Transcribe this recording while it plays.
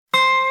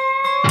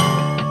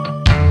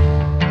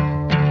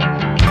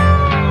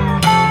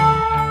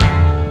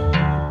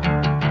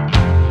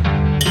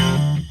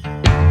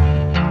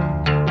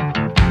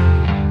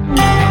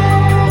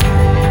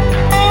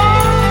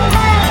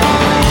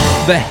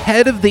The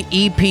head of the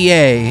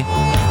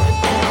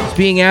EPA is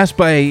being asked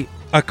by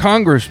a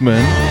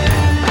congressman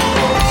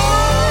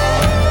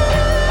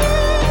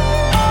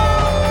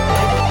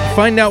to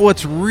find out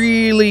what's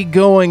really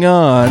going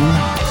on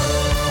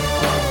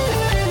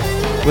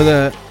with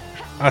a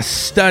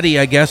study,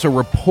 I guess, a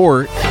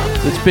report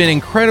that's been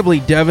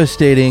incredibly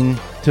devastating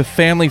to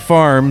family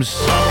farms,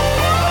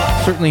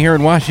 certainly here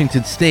in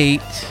Washington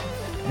State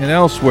and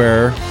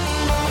elsewhere.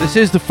 This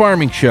is The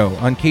Farming Show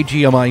on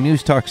KGMI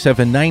News Talk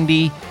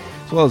 790,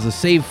 as well as the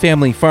Save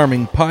Family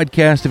Farming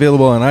podcast,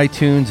 available on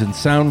iTunes and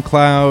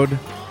SoundCloud.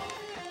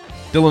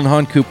 Dylan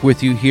Honcoop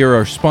with you here,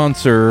 our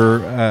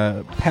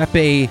sponsor,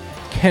 Pepe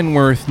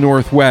Kenworth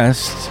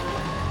Northwest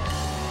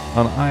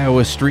on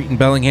Iowa Street in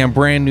Bellingham,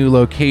 brand new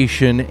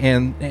location,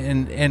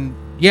 and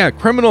yeah,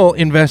 criminal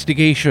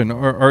investigation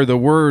are the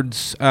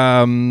words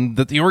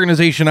that the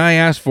organization I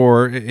asked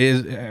for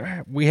is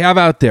we have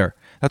out there.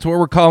 That's what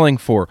we're calling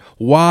for.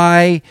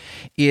 Why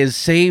is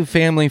Save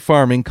Family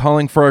Farming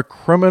calling for a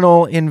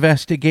criminal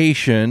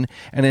investigation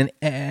and an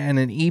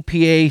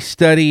EPA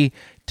study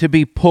to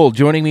be pulled?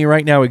 Joining me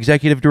right now,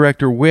 Executive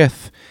Director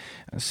with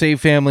Save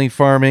Family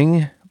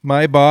Farming,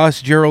 my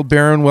boss, Gerald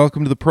Barron.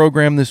 Welcome to the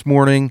program this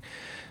morning.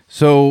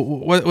 So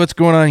what's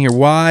going on here?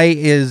 Why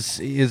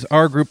is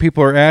our group,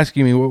 people are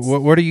asking me,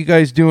 what are you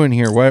guys doing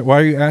here? Why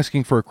are you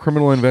asking for a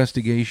criminal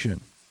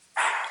investigation?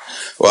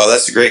 Well,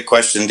 that's a great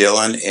question,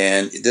 Dylan.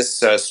 And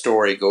this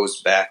story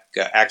goes back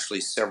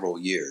actually several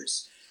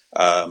years.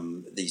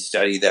 The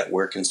study that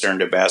we're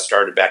concerned about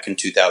started back in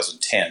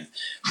 2010.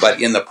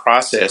 But in the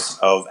process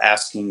of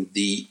asking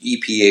the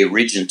EPA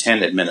Region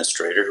 10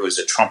 administrator, who is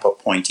a Trump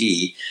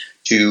appointee,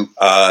 to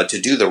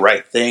do the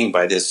right thing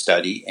by this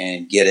study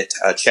and get it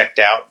checked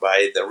out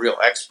by the real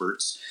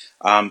experts,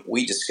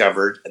 we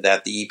discovered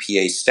that the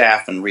EPA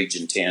staff in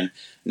Region 10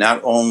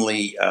 not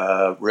only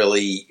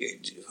really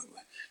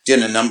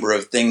did a number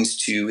of things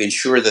to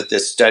ensure that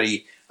this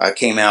study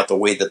came out the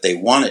way that they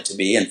want it to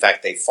be. In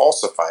fact, they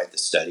falsified the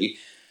study.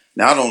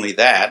 Not only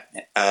that,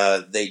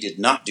 they did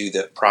not do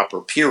the proper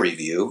peer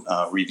review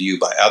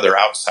by other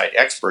outside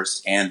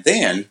experts. And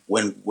then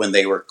when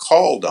they were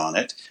called on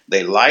it,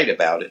 they lied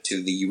about it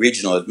to the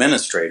regional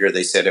administrator.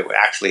 They said it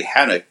actually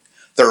had a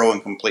thorough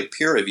and complete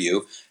peer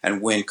review.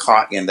 And when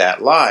caught in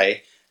that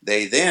lie,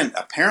 they then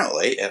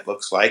apparently, it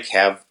looks like,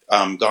 have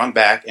gone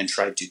back and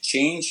tried to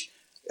change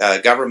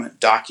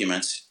government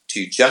documents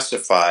to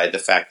justify the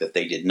fact that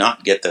they did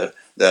not get the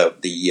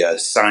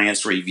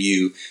science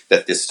review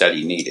that this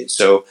study needed.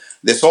 So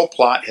this whole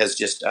plot has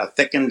just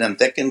thickened and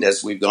thickened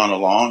as we've gone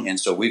along, and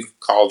so we've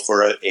called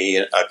for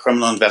a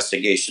criminal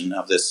investigation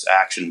of this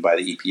action by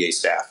the EPA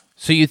staff.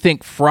 So you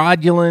think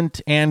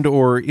fraudulent and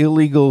or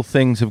illegal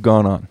things have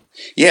gone on?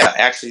 Yeah,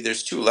 actually,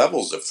 there's two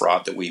levels of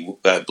fraud that we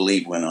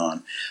believe went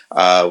on.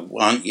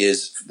 One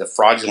is the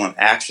fraudulent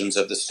actions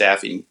of the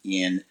staff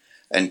in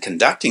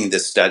conducting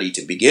this study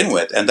to begin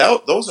with. And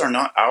those are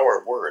not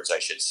our words, I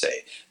should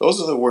say. Those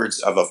are the words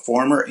of a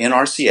former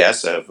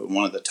NRCS, of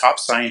one of the top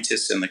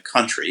scientists in the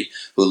country,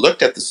 who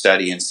looked at the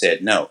study and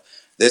said, no,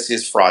 this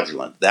is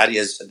fraudulent. That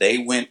is, they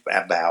went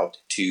about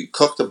to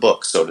cook the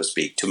book, so to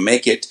speak, to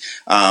make it,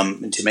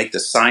 to make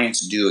the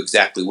science do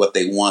exactly what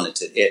they wanted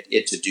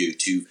it to do,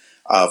 to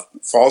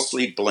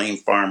falsely blame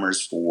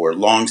farmers for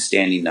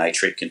long-standing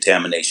nitrate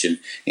contamination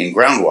in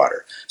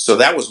groundwater. So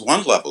that was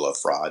one level of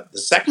fraud. The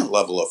second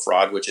level of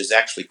fraud, which is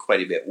actually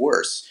quite a bit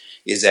worse,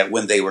 is that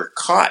when they were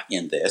caught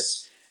in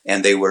this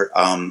and they were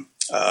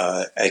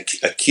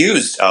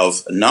accused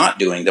of not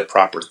doing the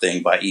proper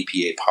thing by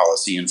EPA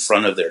policy in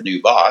front of their new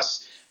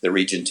boss, the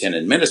Region 10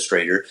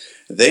 administrator,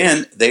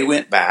 then they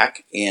went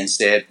back and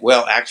said,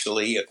 well,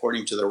 actually,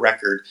 according to the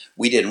record,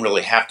 we didn't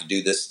really have to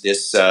do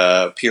this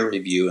peer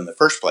review in the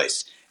first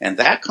place. And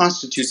that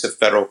constitutes a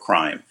federal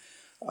crime.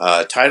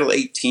 Title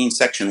 18,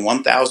 Section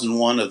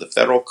 1001 of the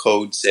Federal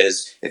Code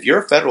says, if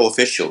you're a federal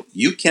official,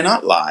 you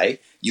cannot lie,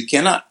 you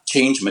cannot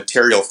change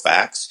material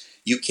facts,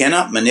 you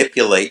cannot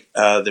manipulate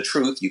the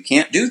truth, you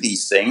can't do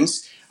these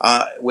things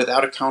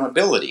without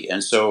accountability.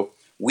 And so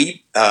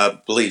we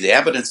believe the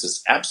evidence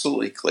is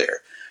absolutely clear.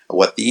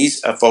 What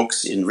these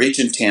folks in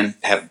Region 10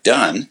 have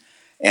done,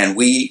 and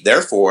we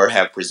therefore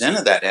have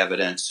presented that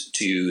evidence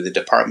to the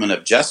Department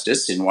of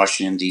Justice in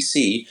Washington,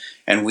 D.C.,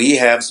 and we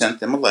have sent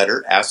them a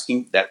letter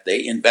asking that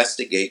they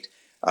investigate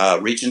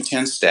Region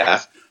 10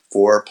 staff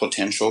for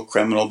potential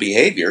criminal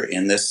behavior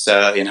in this,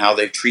 in how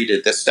they've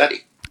treated this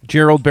study.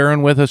 Gerald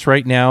Barron with us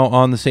right now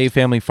on the Save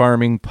Family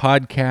Farming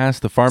podcast,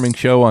 The Farming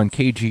Show on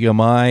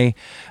KGMI.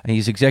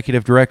 He's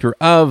Executive Director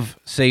of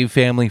Save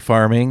Family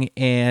Farming.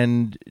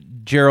 And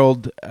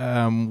Gerald,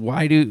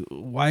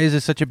 why is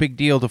this such a big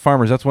deal to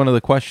farmers? That's one of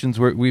the questions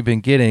we've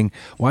been getting.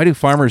 Why do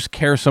farmers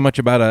care so much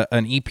about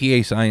an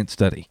EPA science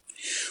study?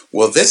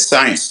 Well, this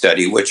science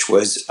study, which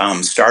was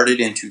started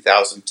in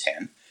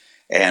 2010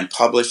 and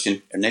published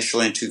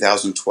initially in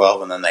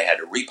 2012, and then they had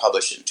to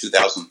republish it in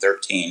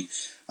 2013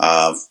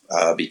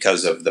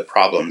 because of the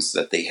problems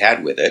that they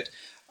had with it,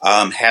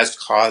 has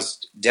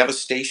caused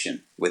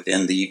devastation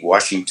within the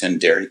Washington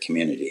dairy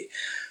community.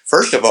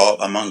 First of all,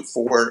 among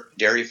 4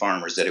 dairy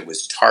farmers that it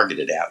was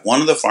targeted at,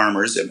 one of the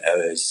farmers,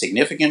 a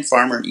significant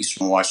farmer in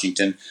Eastern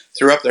Washington,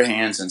 threw up their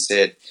hands and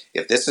said,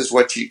 "If this is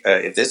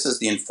if this is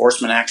the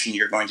enforcement action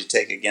you're going to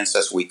take against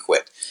us, we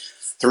quit."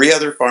 3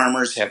 other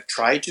farmers have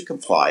tried to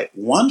comply.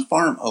 One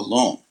farm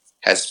alone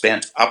has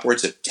spent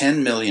upwards of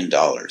 $10 million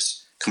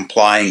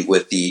complying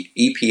with the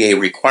EPA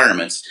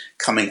requirements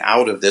coming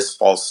out of this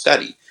false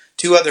study.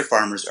 2 other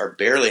farmers are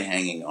barely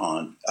hanging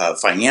on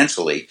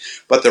financially,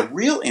 but the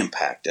real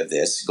impact of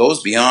this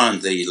goes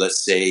beyond the,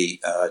 let's say,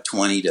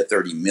 20 to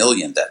 30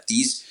 million that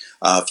these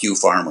few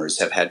farmers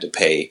have had to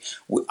pay.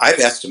 I've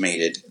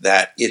estimated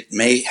that it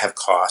may have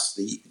cost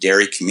the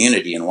dairy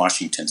community in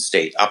Washington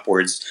state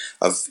upwards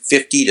of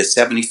 50 to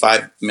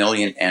 75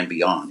 million and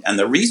beyond. And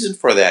the reason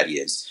for that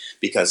is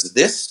because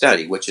this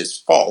study, which is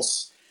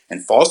false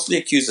and falsely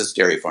accuses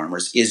dairy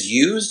farmers, is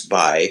used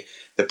by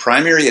the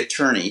primary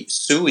attorney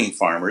suing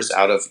farmers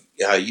out of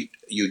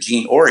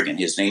Eugene, Oregon.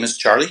 His name is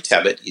Charlie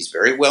Tebbutt. He's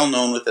very well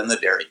known within the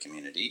dairy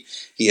community.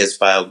 He has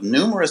filed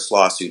numerous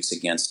lawsuits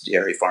against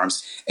dairy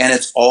farms, and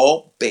it's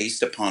all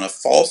based upon a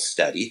false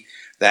study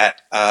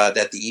that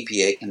the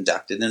EPA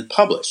conducted and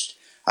published.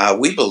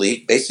 We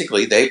believe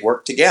basically they've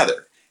worked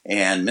together,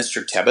 and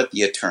Mr. Tebbutt,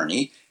 the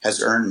attorney,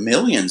 has earned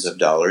millions of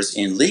dollars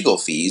in legal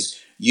fees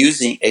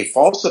using a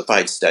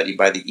falsified study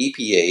by the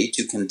EPA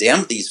to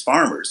condemn these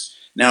farmers.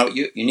 Now,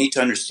 you need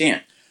to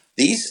understand,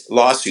 these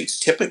lawsuits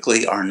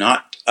typically are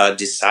not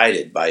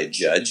decided by a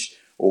judge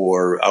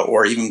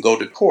or even go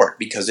to court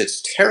because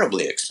it's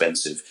terribly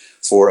expensive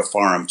for a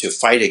farm to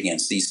fight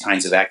against these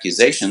kinds of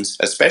accusations,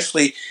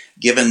 especially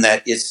given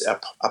that it's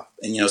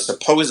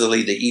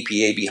supposedly the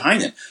EPA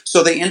behind it.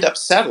 So they end up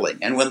settling,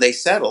 and when they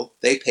settle,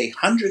 they pay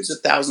hundreds of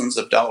thousands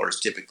of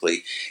dollars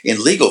typically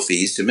in legal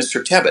fees to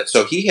Mr. Tebbutt.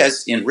 So he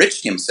has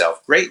enriched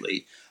himself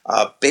greatly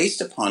based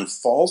upon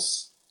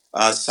false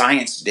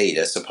science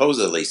data,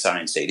 supposedly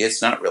science data. It's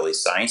not really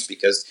science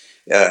because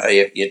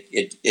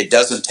it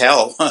doesn't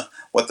tell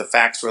what the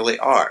facts really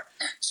are.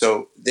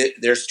 So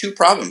there's 2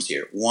 problems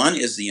here. One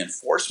is the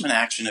enforcement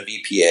action of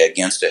EPA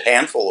against a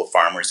handful of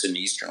farmers in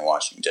Eastern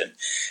Washington,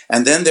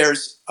 and then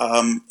there's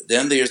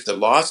the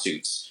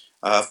lawsuits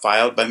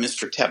filed by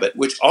Mr. Tebbutt,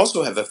 which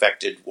also have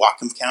affected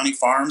Whatcom County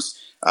farms,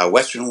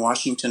 Western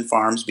Washington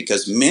farms,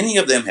 because many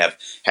of them have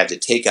had to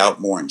take out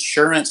more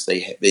insurance.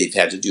 They've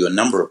had to do a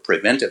number of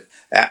preventive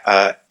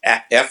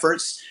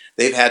efforts.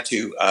 They've had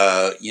to,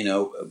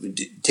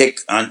 take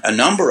a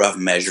number of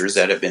measures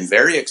that have been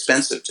very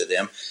expensive to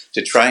them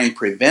to try and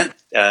prevent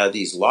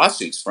these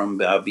lawsuits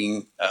from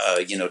being,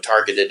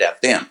 targeted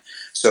at them.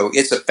 So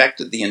it's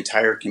affected the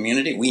entire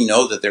community. We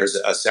know that there's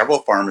several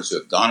farmers who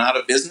have gone out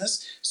of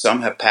business.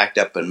 Some have packed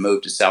up and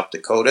moved to South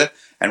Dakota.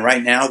 And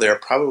right now there are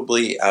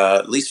probably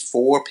at least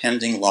 4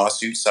 pending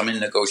lawsuits, some in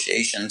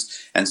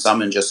negotiations and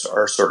some in just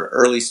our sort of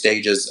early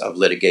stages of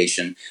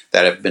litigation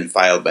that have been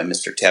filed by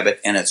Mr. Tebbutt.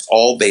 And it's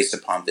all based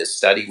upon this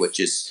study, which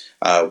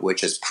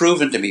is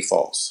proven to be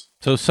false.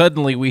 So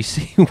suddenly we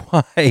see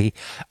why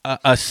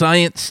a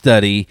science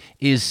study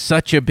is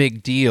such a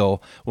big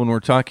deal when we're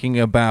talking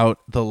about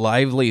the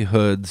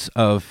livelihoods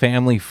of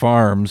family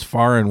farms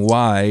far and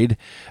wide,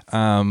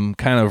 kind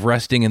of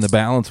resting in the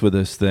balance with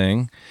this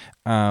thing.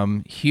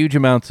 Huge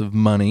amounts of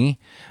money,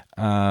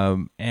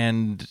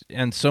 and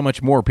so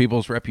much more,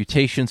 people's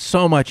reputation,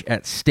 so much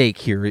at stake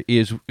here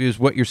is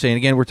what you're saying.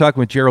 Again, we're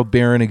talking with Gerald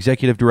Barron,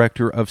 Executive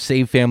Director of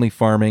Save Family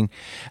Farming.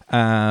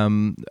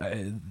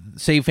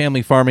 Save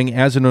Family Farming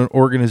as an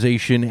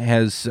organization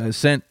has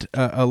sent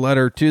a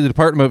letter to the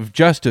Department of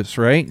Justice,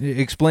 right?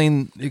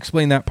 Explain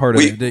that part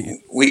of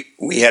it.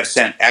 We have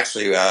sent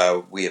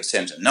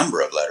a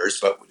number of letters,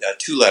 but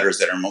 2 letters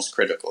that are most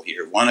critical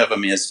here. One of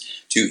them is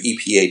to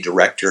EPA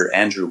Director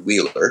Andrew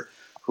Wheeler,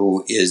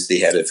 who is the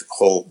head of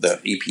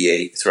the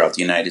EPA throughout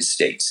the United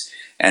States.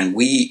 And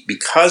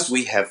because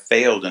we have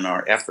failed in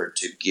our effort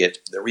to get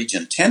the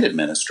Region 10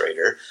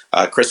 Administrator,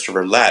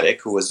 Christopher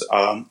Laddick, who was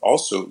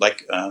also,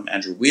 like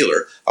Andrew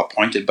Wheeler,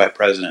 appointed by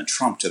President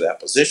Trump to that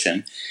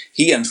position,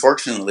 he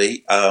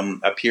unfortunately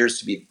appears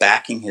to be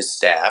backing his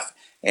staff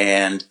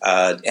and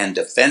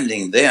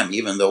defending them,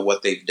 even though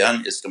what they've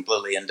done is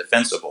completely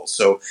indefensible.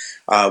 So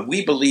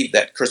we believe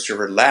that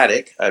Christopher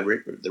Laddick,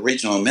 the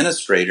regional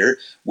administrator,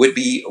 would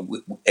be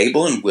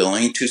able and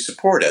willing to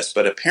support us.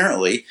 But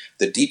apparently,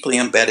 the deeply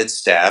embedded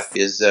staff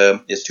is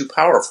too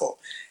powerful.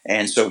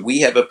 And so we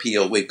have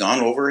appealed. We've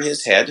gone over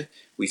his head.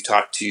 We've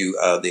talked to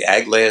the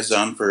Ag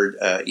Liaison for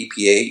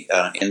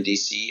EPA in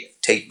D.C.,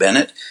 Tate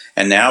Bennett,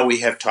 and now we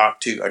have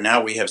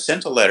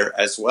sent a letter,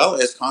 as well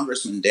as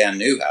Congressman Dan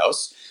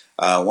Newhouse,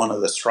 one of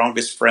the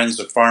strongest friends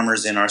of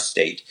farmers in our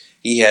state.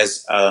 He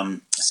has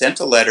sent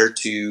a letter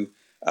to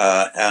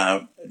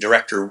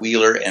Director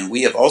Wheeler, and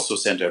we have also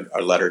sent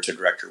a letter to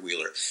Director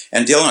Wheeler.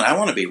 And Dylan, I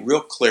want to be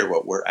real clear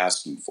what we're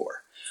asking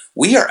for.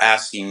 We are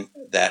asking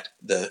that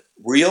the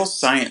real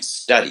science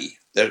study,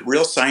 the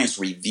real science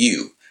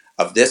review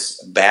of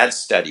this bad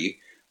study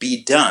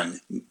be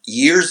done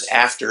years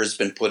after it's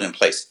been put in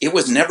place. It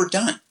was never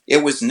done.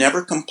 It was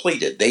never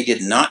completed. They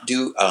did not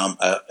do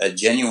a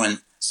genuine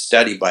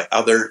study by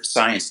other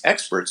science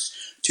experts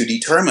to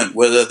determine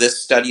whether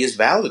this study is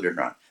valid or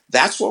not.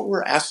 That's what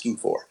we're asking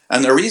for.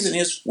 And the reason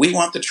is we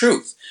want the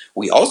truth.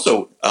 We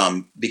also,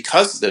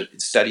 because the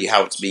study,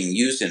 how it's being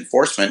used in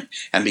enforcement,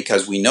 and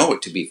because we know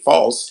it to be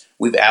false,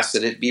 we've asked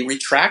that it be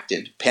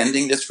retracted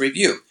pending this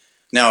review.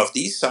 Now, if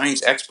these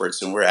science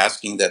experts, and we're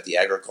asking that the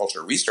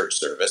Agricultural Research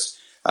Service,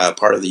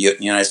 part of the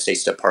United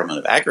States Department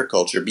of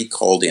Agriculture, be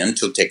called in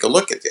to take a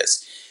look at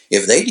this.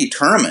 If they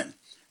determine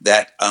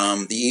that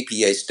the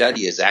EPA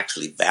study is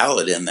actually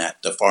valid and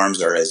that the farms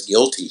are as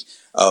guilty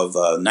of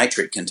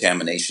nitrate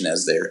contamination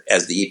as the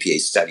EPA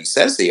study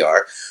says they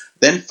are,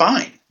 then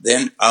fine.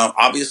 Then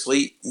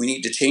obviously we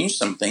need to change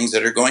some things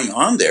that are going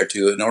on there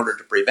in order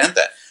to prevent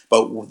that.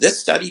 But this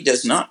study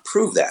does not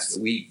prove that.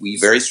 We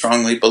very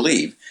strongly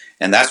believe,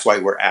 and that's why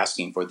we're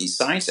asking for these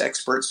science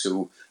experts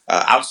who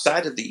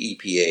outside of the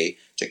EPA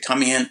to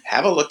come in,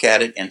 have a look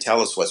at it, and tell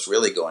us what's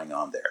really going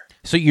on there.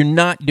 So you're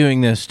not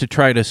doing this to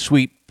try to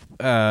sweep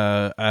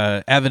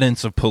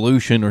evidence of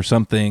pollution or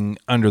something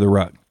under the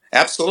rug?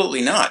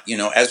 Absolutely not.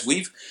 As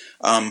we've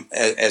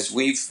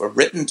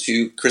written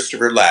to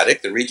Christopher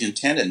Laddick, the Region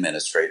 10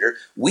 administrator,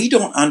 we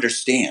don't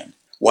understand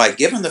why,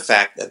 given the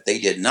fact that they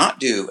did not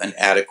do an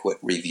adequate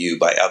review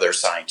by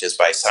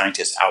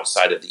scientists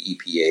outside of the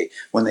EPA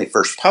when they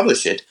first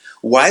published it,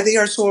 why they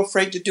are so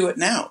afraid to do it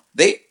now.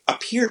 They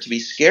appear to be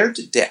scared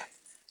to death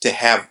to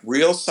have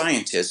real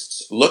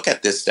scientists look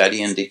at this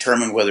study and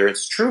determine whether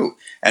it's true.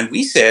 And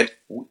we said,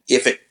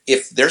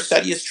 if their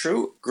study is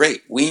true,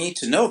 great. We need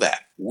to know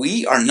that.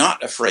 We are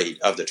not afraid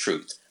of the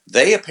truth.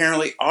 They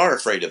apparently are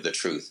afraid of the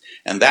truth.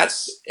 And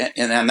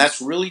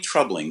that's really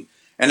troubling.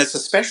 And it's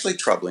especially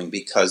troubling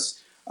because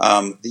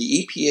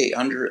the EPA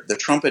under the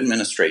Trump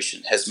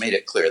administration has made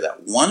it clear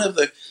that one of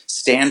the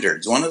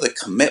standards, one of the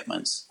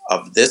commitments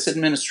of this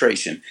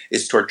administration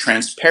is toward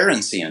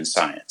transparency in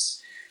science.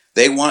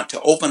 They want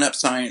to open up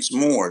science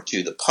more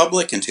to the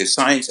public and to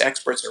science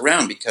experts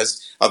around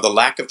because of the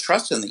lack of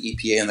trust in the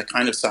EPA and the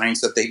kind of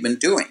science that they've been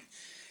doing.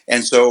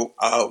 And so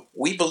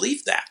we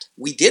believe that.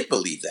 We did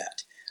believe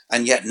that.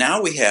 And yet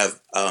now we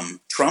have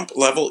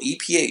Trump-level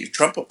EPA,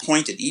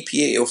 Trump-appointed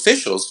EPA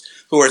officials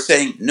who are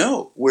saying,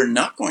 no, we're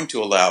not going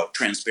to allow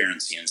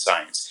transparency in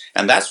science.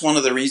 And that's one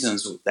of the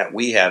reasons that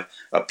we have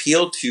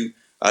appealed to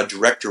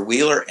Director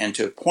Wheeler and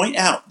to point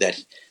out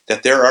that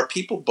there are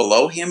people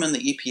below him in the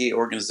EPA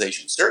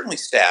organization, certainly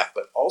staff,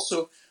 but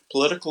also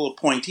political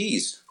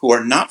appointees who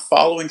are not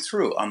following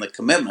through on the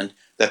commitment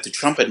that the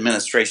Trump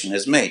administration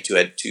has made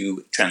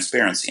to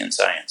transparency in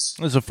science.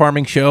 This is a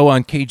farming show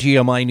on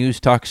KGMI News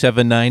Talk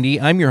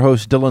 790. I'm your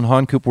host, Dylan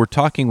Honcoop. We're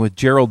talking with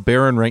Gerald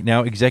Barron right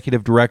now,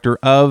 Executive Director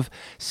of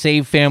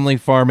Save Family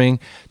Farming,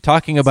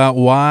 talking about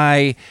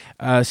why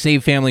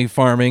Save Family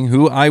Farming,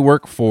 who I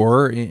work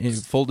for, in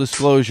full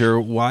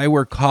disclosure, why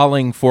we're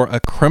calling for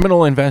a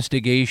criminal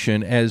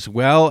investigation as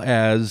well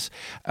as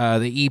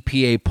the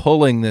EPA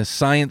pulling this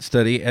science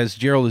study, as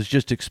Gerald has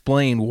just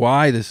explained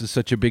why this is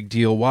such a big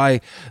deal, why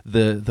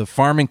the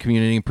farming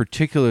community, and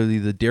particularly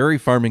the dairy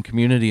farming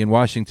community in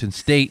Washington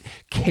State,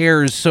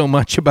 cares so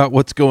much about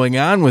what's going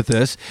on with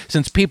this,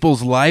 since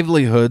people's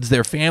livelihoods,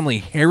 their family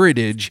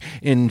heritage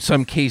in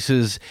some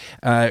cases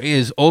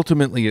is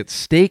ultimately at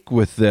stake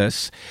with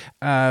this.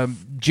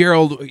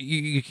 Gerald,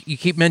 you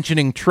keep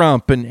mentioning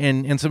Trump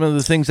and some of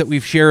the things that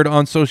we've shared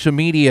on social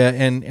media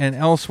and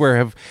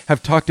elsewhere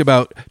have talked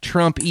about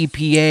Trump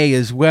EPA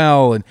as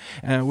well.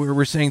 And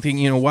we're saying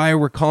things, why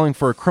we're calling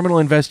for a criminal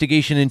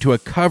investigation into a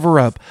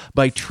cover-up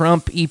by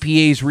Trump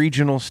EPA's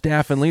regional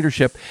staff and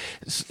leadership.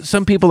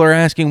 Some people are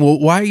asking, well,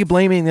 why are you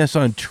blaming this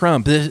on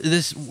Trump?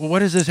 What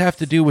does this have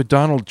to do with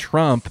Donald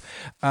Trump?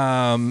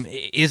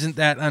 Isn't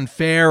that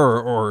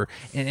unfair?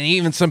 And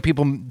even some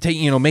people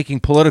making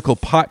political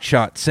pot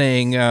shots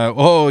saying,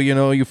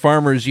 you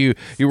farmers, you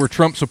were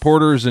Trump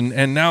supporters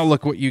and now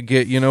look what you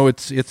get.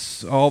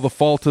 It's all the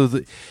fault of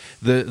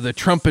the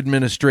Trump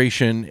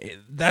administration.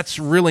 That's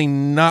really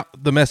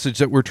not the message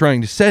that we're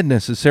trying to send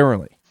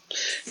necessarily.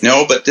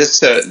 No, but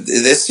this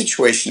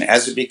situation,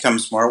 as it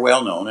becomes more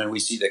well known, and we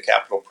see the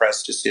Capital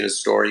Press just did a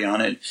story on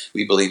it,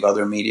 we believe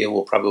other media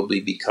will probably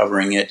be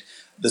covering it.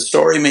 The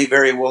story may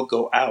very well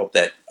go out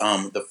that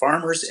the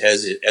farmers,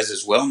 as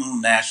is well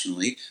known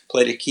nationally,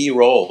 played a key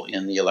role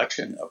in the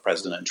election of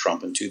President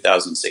Trump in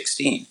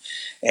 2016.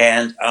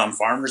 And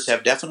farmers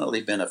have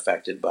definitely been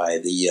affected by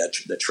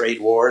the trade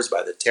wars,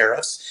 by the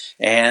tariffs,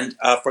 and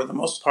for the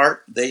most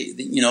part,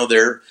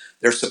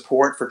 their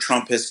support for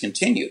Trump has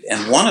continued.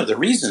 And one of the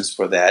reasons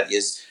for that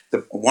is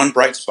the one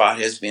bright spot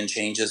has been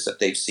changes that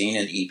they've seen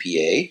in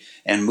EPA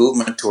and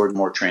movement toward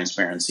more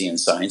transparency in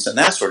science and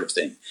that sort of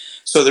thing.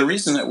 So the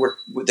reason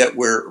that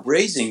we're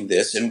raising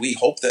this, and we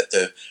hope that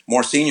the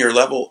more senior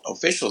level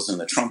officials in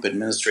the Trump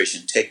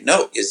administration take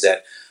note, is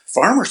that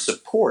farmer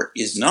support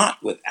is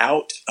not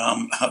without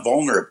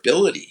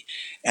vulnerability.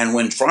 And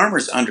when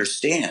farmers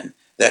understand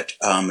that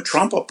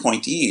Trump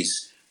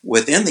appointees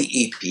within the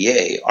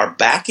EPA are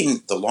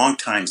backing the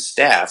longtime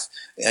staff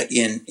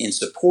in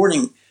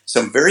supporting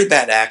some very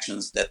bad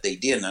actions that they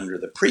did under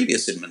the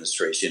previous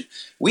administration.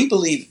 We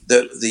believe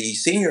that the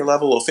senior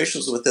level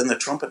officials within the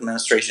Trump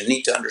administration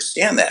need to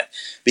understand that,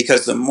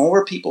 because the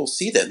more people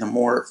see that, the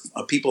more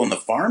people in the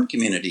farm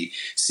community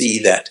see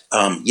that,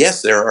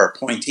 yes, there are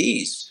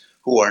appointees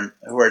who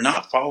are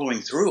not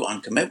following through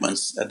on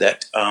commitments that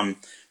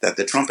that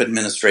the Trump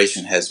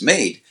administration has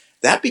made.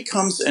 That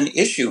becomes an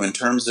issue in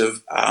terms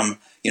of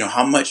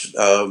how much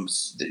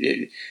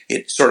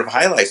it sort of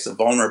highlights the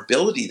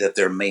vulnerability that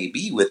there may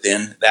be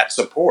within that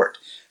support.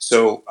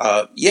 So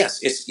yes,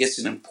 it's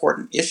an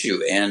important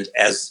issue, and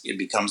as it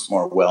becomes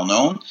more well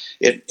known,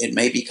 it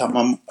may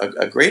become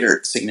a greater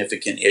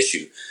significant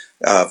issue,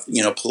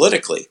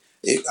 politically.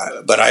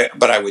 But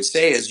I would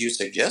say, as you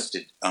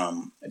suggested,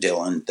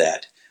 Dylan,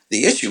 that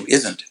the issue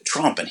isn't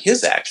Trump and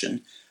his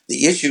action.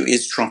 The issue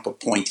is Trump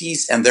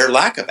appointees and their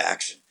lack of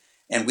action.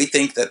 And we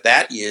think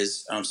that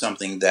is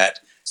something that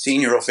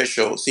senior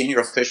officials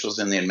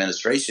in the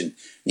administration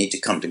need to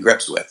come to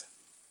grips with.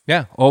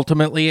 Yeah,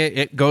 ultimately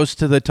it goes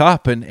to the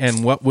top,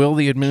 and what will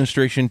the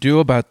administration do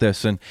about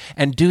this, and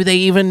do they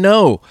even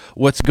know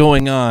what's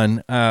going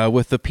on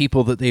with the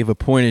people that they've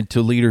appointed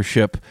to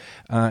leadership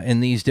in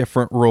these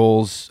different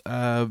roles?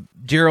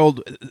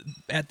 Gerald,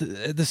 at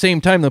the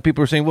same time, though,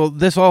 people are saying, well,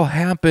 this all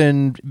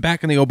happened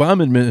back in the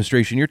Obama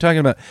administration. You're talking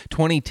about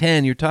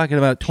 2010, you're talking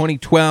about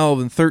 2012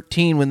 and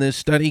 13 when this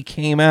study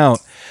came out.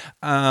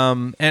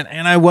 And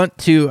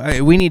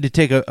we need to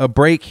take a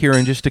break here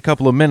in just a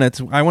couple of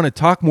minutes. I want to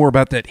talk more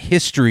about that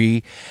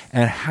history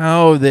and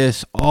how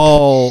this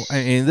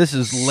this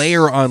is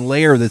layer on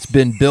layer that's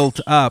been built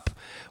up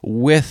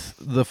with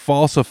the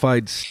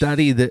falsified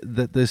study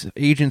that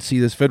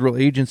this federal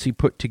agency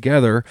put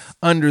together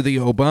under the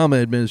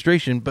Obama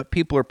administration. But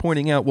people are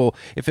pointing out, well,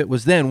 if it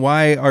was then,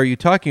 why are you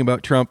talking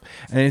about Trump?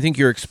 And I think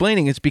you're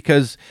explaining it's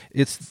because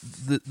it's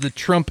the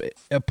Trump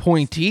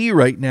appointee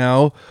right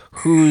now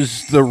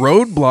who's the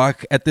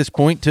roadblock at this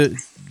point to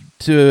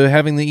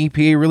having the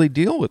EPA really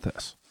deal with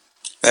this.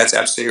 That's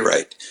absolutely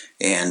right.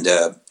 And,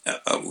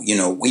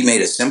 we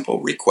made a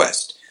simple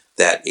request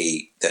that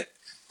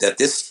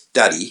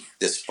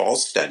this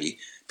false study,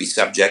 be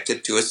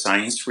subjected to a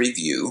science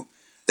review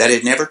that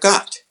it never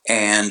got.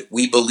 And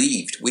we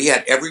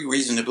had every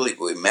reason to believe.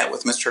 We met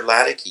with Mr.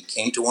 Laddick. He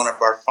came to one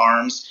of our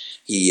farms.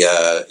 He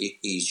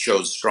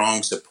showed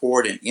strong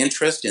support and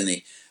interest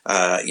in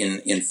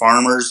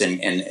farmers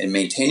and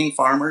maintaining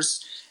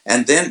farmers.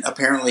 And then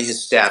apparently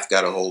his staff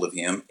got a hold of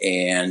him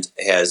and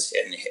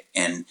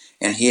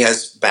he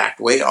has backed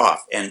way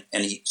off.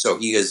 So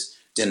he is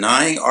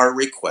denying our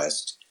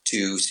request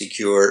to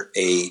secure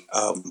a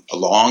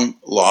long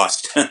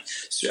lost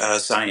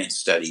science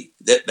study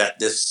that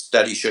this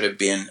study should have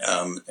been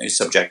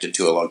subjected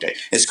to a long time.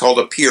 It's called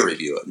a peer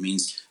review. It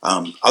means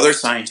other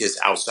scientists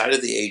outside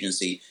of the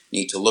agency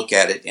need to look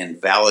at it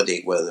and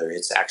validate whether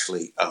it's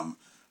actually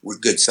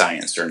good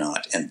science or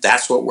not. And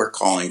that's what we're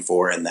calling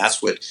for, and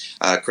that's what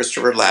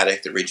Christopher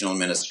Laddick, the regional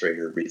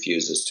administrator,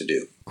 refuses to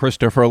do.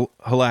 Christopher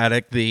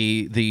Laddick,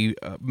 the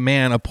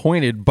man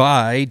appointed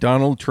by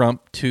Donald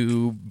Trump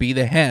to be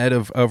the head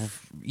of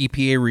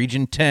EPA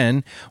Region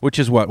 10, which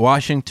is what?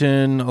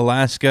 Washington,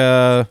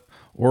 Alaska,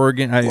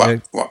 Oregon?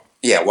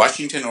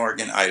 Washington,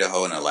 Oregon,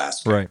 Idaho, and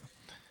Alaska. Right.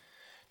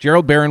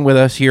 Gerald Barron with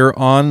us here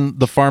on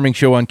the Farming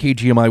Show on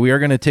KGMI. We are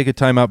going to take a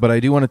time out, but I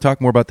do want to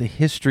talk more about the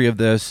history of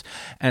this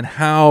and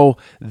how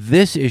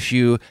this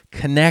issue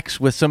connects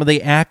with some of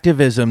the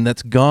activism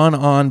that's gone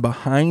on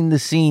behind the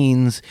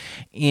scenes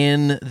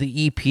in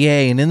the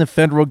EPA and in the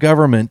federal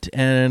government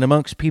and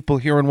amongst people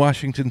here in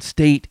Washington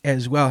State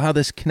as well, how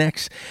this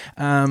connects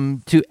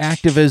to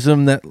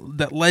activism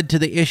that led to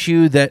the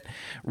issue that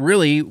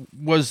really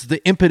was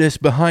the impetus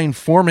behind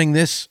forming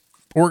this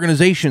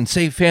organization,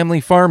 Save Family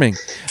Farming,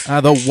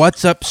 the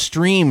What's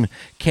Upstream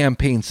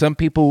campaign. Some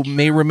people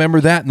may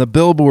remember that, and the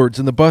billboards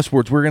and the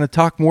busboards. We're going to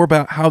talk more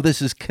about how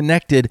this is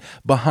connected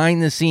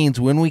behind the scenes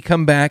when we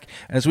come back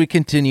as we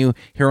continue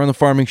here on the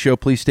Farming Show.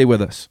 Please stay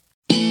with us.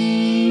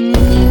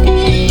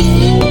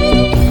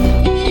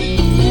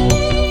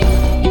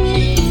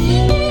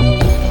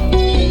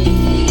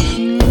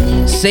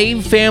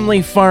 Save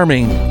Family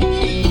Farming,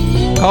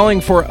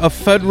 calling for a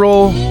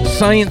federal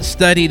science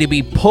study to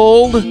be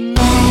pulled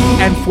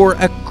and for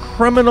a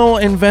criminal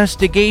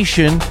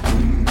investigation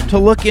to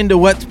look into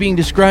what's being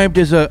described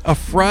as a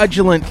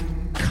fraudulent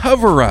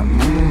cover-up.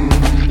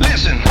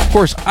 Listen. Of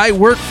course, I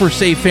work for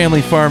Save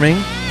Family Farming.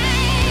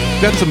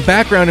 Got some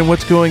background in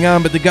what's going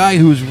on, but the guy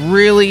who's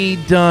really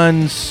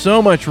done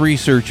so much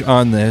research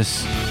on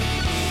this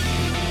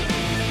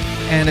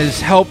and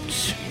has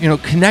helped,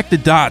 connect the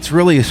dots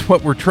really is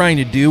what we're trying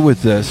to do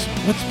with this.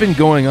 What's been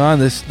going on,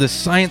 this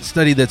science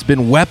study that's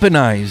been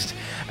weaponized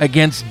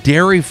against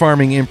dairy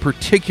farming in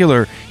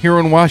particular here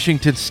in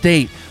Washington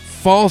State.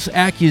 False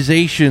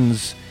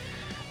accusations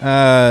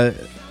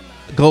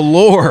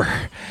galore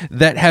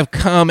that have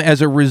come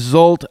as a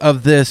result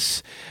of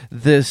this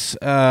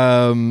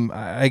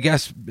I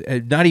guess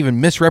not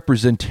even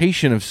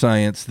misrepresentation of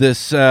science,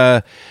 this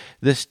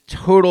this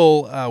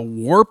total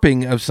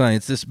warping of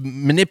science, this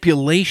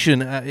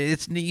manipulation.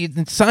 It's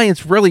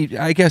science really,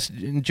 I guess,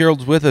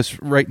 Gerald's with us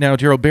right now,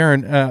 Gerald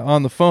Barron,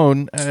 on the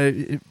phone.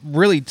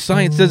 Really,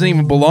 science doesn't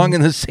even belong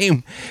in the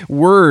same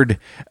word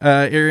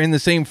or in the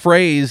same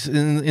phrase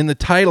in the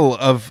title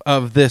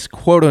of this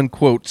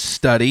quote-unquote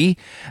study,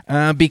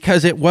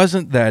 because it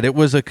wasn't that. It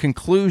was a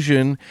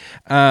conclusion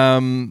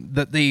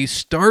that they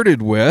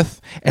started with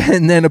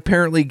and then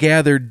apparently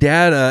gathered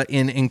data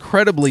in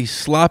incredibly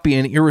sloppy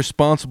and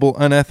irresponsible,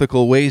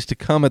 unethical ways to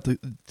come at to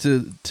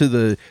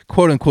the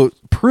quote-unquote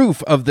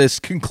proof of this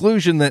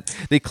conclusion that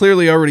they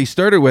clearly already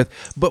started with.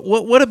 But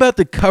what about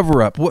the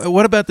cover-up?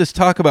 What about this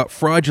talk about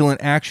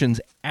fraudulent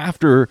actions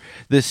after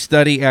this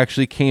study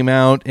actually came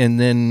out, and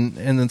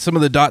then some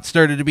of the dots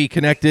started to be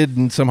connected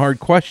and some hard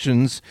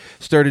questions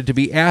started to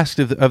be asked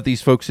of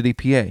these folks at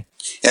EPA?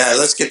 Yeah,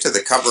 let's get to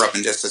the cover-up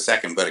in just a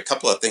second, but a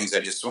couple of things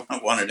I just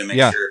wanted to make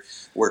sure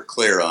we're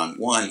clear on.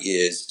 One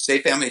is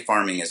safe family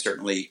farming has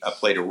certainly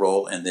played a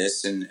role in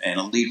this and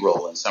a lead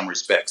role in some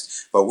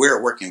respects, but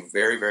we're working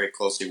very, very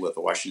closely with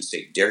the Washington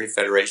State Dairy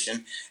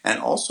Federation and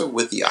also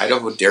with the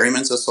Idaho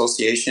Dairymen's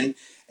Association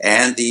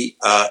and the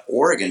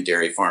Oregon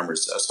Dairy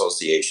Farmers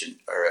Association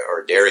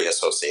or Dairy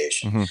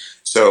Association. Mm-hmm.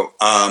 So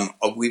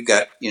we've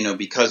got,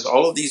 because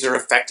all of these are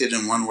affected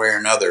in one way or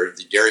another,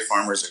 the dairy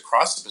farmers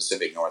across the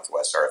Pacific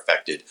Northwest are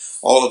affected.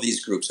 All of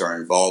these groups are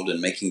involved in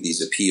making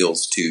these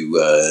appeals to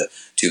the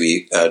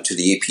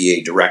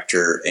EPA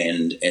director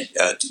and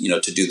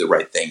to do the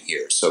right thing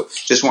here. So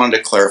just wanted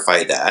to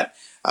clarify that.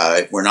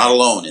 We're not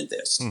alone in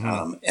this.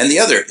 Mm-hmm. And the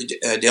other,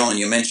 Dylan,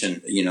 you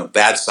mentioned,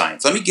 bad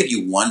science. Let me give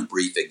you one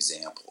brief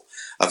example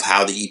of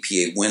how the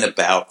EPA went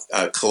about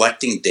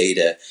collecting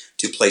data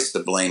to place the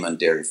blame on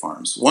dairy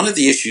farms. One of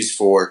the issues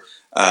for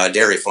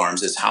dairy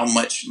farms is how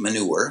much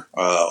manure,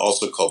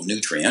 also called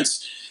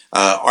nutrients,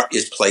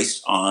 is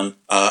placed on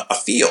a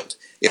field.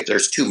 If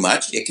there's too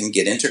much, it can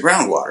get into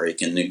groundwater. It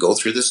can go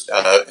through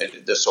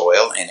the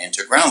soil and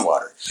into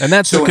groundwater. And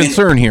that's the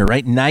concern here,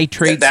 right?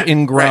 Nitrates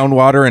in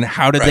groundwater, and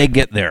how did they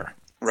get there?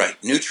 Right,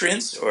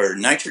 nutrients or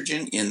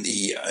nitrogen in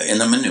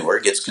the manure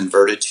gets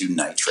converted to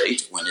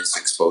nitrate when it's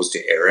exposed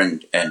to air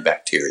and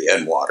bacteria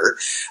and water,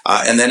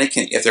 and then it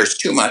can, if there's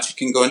too much, it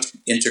can go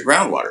into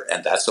groundwater,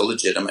 and that's a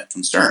legitimate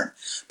concern.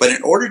 But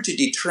in order to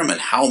determine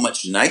how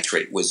much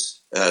nitrate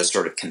was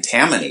sort of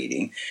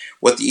contaminating,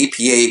 what the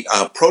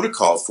EPA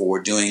protocol for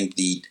doing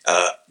the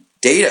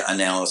data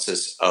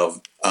analysis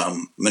of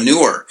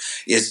manure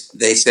is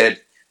they said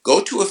go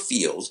to a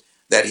field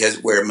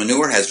where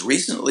manure has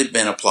recently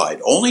been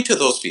applied, only to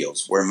those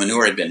fields where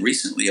manure had been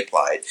recently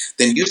applied,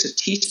 then use a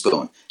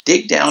teaspoon,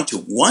 dig down to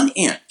 1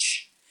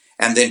 inch,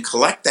 and then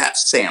collect that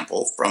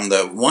sample from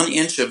the 1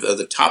 inch of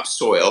the top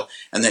soil,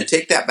 and then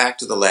take that back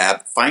to the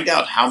lab, find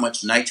out how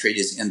much nitrate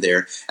is in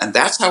there, and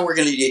that's how we're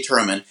going to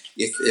determine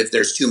if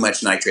there's too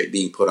much nitrate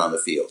being put on the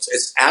fields.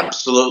 It's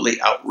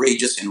absolutely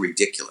outrageous and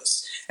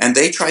ridiculous. And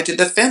they tried to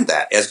defend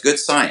that as good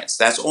science.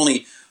 That's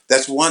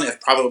one of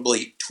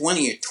probably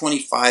 20 or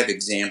 25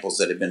 examples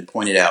that have been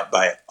pointed out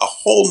by a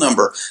whole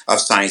number of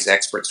science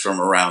experts from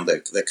around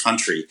the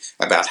country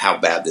about how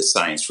bad this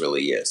science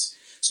really is.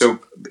 So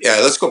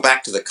let's go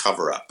back to the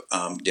cover-up,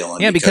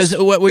 Dylan. Yeah, because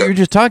what you're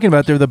just talking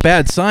about there, the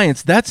bad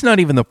science, that's not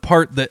even the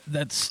part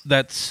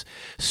that's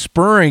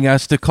spurring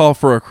us to call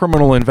for a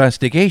criminal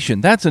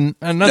investigation. That's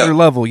another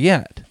level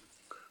yet.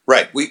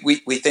 Right. We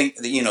think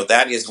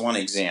that is one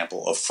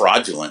example of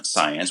fraudulent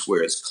science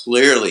where it's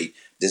clearly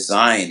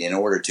designed in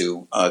order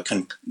to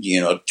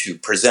to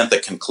present the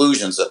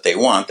conclusions that they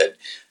want,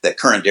 that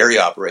current dairy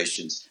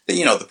operations.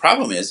 The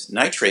problem is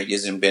nitrate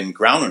hasn't been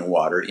ground in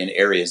water in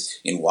areas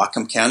in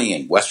Whatcom County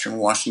in western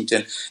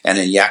Washington and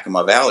in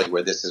Yakima Valley,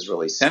 where this is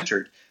really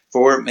centered,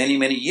 for many,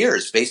 many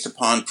years, based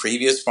upon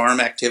previous farm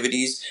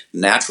activities,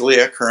 naturally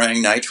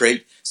occurring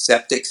nitrate,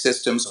 septic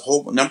systems, a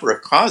whole number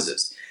of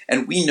causes.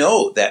 And we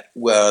know that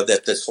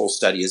this whole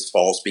study is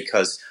false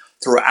because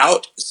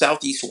throughout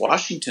southeast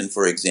Washington,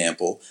 for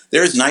example,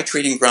 there is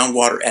nitrate in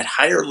groundwater at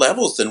higher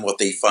levels than what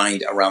they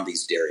find around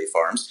these dairy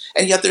farms,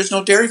 and yet there's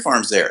no dairy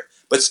farms there.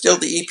 But still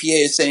the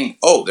EPA is saying,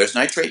 oh, there's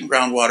nitrate in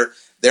groundwater,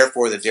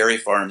 therefore the dairy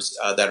farms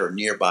that are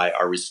nearby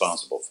are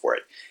responsible for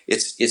it.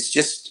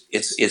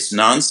 It's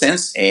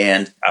nonsense,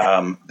 and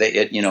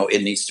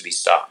it needs to be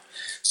stopped.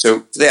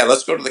 So yeah,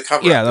 let's go to the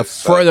cover-up. Yeah,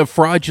 the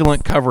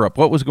fraudulent cover-up.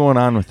 What was going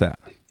on with that?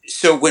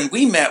 So when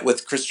we met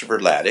with Christopher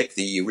Laddick,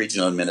 the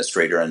regional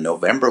administrator, on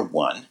November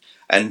 1,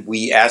 and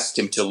we asked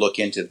him to look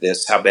into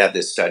this, how bad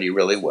this study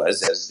really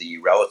was, as the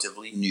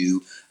relatively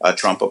new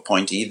Trump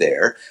appointee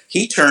there,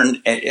 he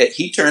turned to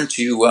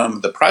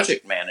the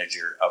project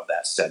manager of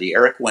that study,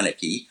 Eric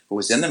Winnecke, who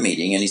was in the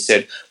meeting, and he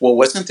said, well,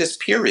 wasn't this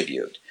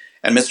peer-reviewed?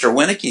 And Mr.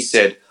 Winnecke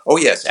said, oh,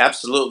 yes,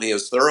 absolutely. It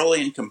was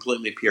thoroughly and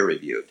completely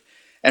peer-reviewed.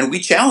 And we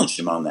challenged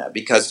him on that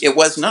because it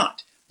was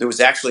not. There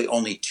was actually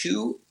only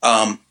two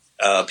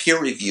peer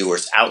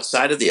reviewers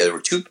outside of there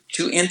were two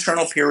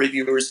internal peer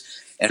reviewers,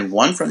 and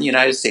one from the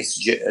United States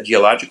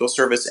Geological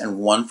Service and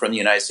one from the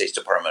United States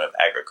Department of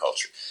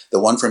Agriculture. The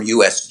one from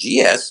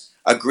USGS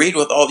agreed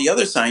with all the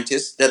other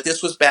scientists that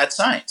this was bad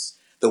science.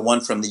 The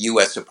one from the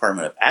U.S.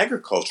 Department of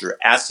Agriculture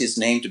asked his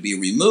name to be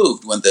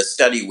removed when the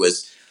study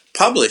was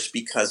published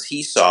because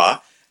he saw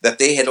that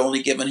they had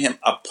only given him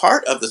a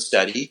part of the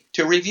study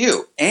to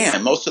review.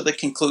 And most of the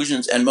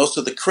conclusions and most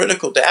of the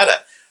critical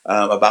data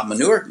about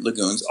manure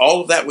lagoons, all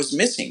of that was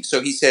missing.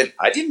 So he said,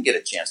 I didn't get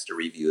a chance to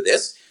review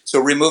this, so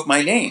remove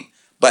my name.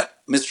 But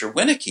Mr.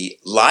 Winicky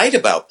lied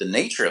about the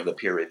nature of the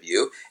peer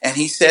review, and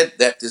he said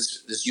that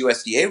this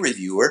USDA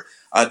reviewer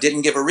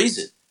didn't give a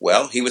reason.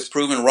 Well, he was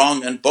proven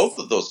wrong in both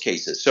of those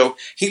cases. So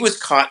he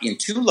was caught in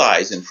two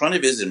lies in front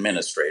of his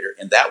administrator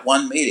in that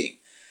one meeting.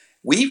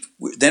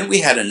 Then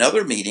we had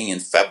another meeting in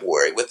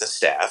February with the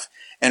staff,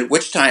 and at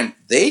which time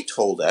they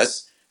told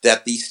us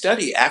that the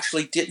study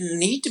actually didn't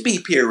need to be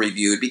peer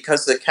reviewed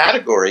because the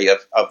category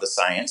of the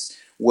science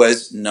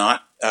was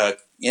not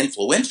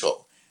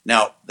influential.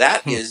 Now,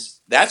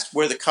 that's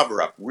where the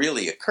cover-up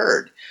really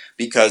occurred,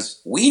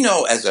 because we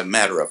know as a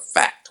matter of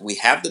fact, we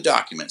have the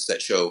documents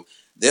that show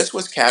this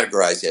was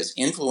categorized as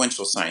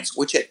influential science,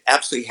 which it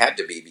absolutely had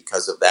to be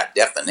because of that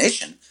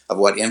definition of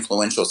what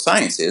influential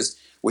science is,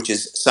 which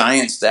is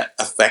science that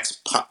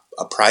affects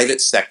private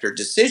sector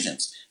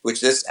decisions,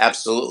 which this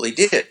absolutely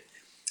did.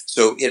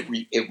 So it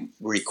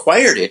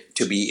required it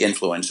to be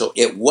influential.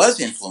 It was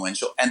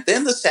influential. And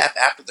then the staff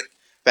after the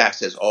fact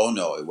says, oh,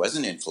 no, it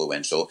wasn't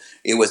influential.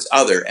 It was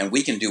other, and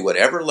we can do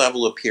whatever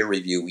level of peer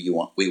review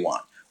we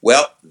want.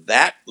 Well,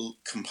 that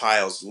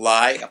compiles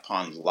lie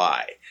upon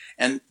lie.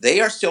 And they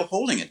are still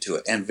holding it to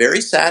it. And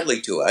very sadly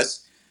to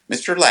us,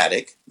 Mr.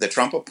 Laddick, the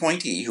Trump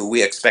appointee, who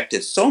we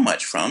expected so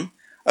much from,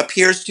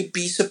 appears to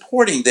be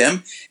supporting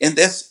them in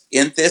this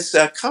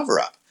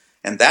cover-up.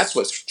 And that's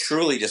what's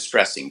truly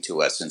distressing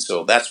to us. And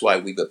so that's why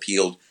we've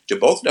appealed to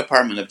both the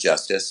Department of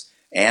Justice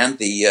and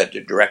the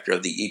director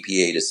of the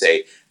EPA to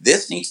say,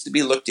 this needs to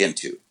be looked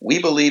into.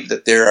 We believe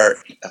that there are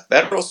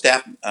federal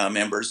staff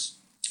members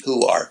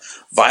who are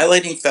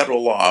violating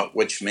federal law,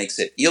 which makes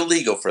it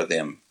illegal for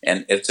them.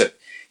 And it's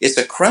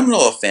a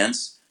criminal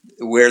offense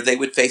where they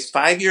would face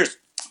 5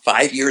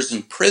 years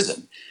in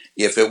prison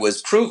if it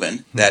was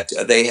proven that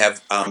they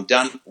have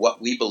done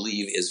what we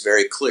believe is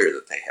very clear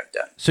that they have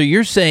done. So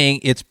you're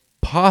saying it's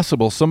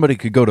possible somebody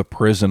could go to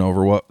prison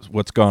over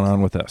what's gone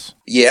on with us?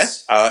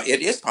 Yes,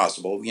 it is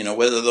possible.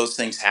 Whether those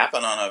things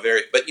happen on a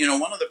but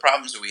one of the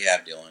problems that we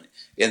have, Dylan,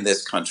 in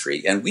this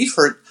country, and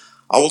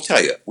I will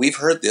tell you, we've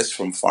heard this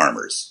from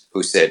farmers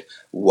who said,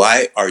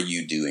 why are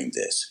you doing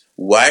this?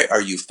 Why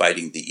are you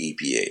fighting the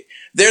EPA?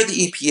 They're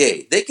the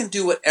EPA. They can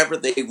do whatever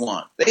they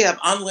want. They have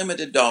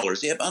unlimited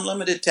dollars. They have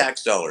unlimited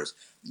tax dollars.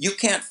 You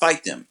can't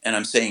fight them. And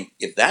I'm saying,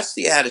 if that's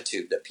the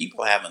attitude that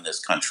people have in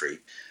this country,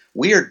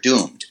 we are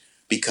doomed,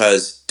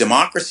 because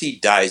democracy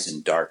dies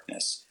in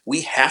darkness.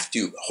 We have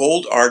to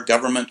hold our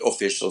government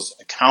officials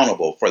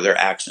accountable for their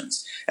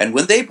actions. And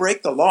when they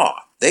break the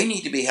law, they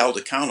need to be held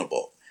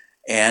accountable.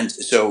 And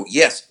so,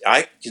 yes,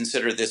 I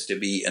consider this to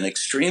be an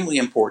extremely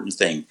important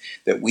thing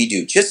that we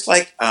do. Just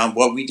like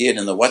what we did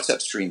in the What's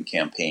Upstream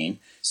campaign,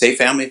 Safe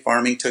Family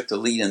Farming took the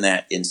lead in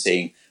that, in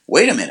saying,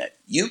 wait a minute,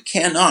 you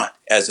cannot,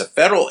 as a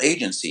federal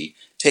agency,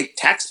 take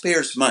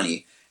taxpayers'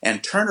 money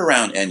and turn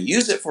around and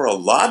use it for a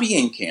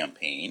lobbying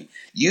campaign,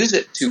 use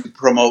it to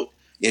promote,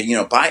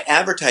 buy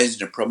advertising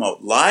to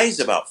promote lies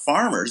about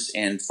farmers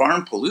and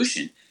farm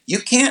pollution. You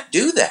can't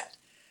do that.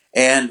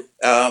 And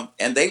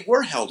they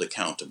were held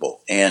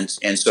accountable, and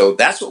so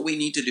that's what we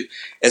need to do.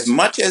 As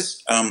much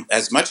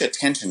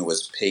attention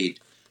was paid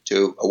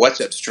to What's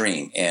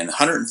Upstream, and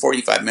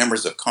 145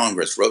 members of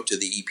Congress wrote to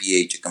the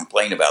EPA to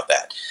complain about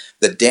that.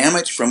 The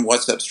damage from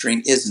What's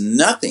Upstream is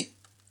nothing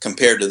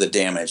compared to the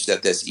damage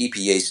that this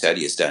EPA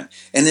study has done,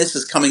 and this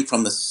is coming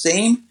from the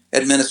same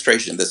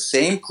administration, the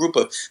same group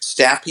of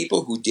staff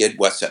people who did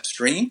What's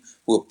Upstream,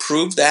 who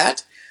approved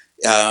that.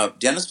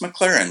 Dennis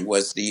McLaren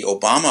was the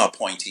Obama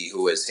appointee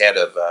who was head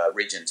of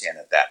Region 10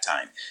 at that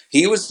time.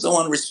 He was the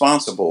one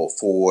responsible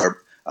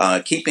for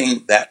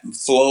keeping that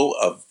flow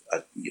of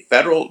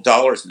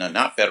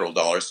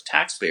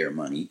taxpayer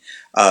money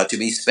to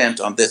be spent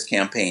on this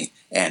campaign.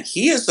 And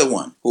he is the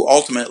one who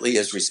ultimately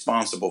is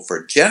responsible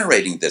for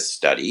generating this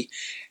study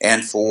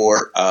and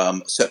for,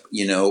 and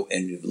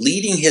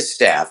leading his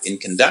staff in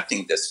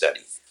conducting this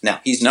study. Now,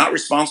 he's not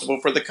responsible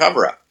for the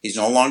cover-up. He's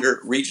no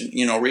longer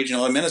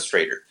regional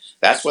administrator.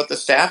 That's what the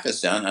staff has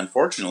done,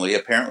 unfortunately,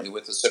 apparently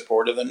with the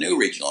support of the new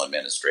regional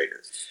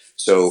administrator.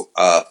 So,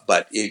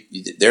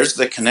 there's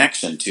the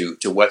connection to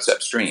What's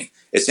Upstream.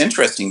 It's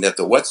interesting that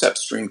the What's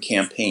Upstream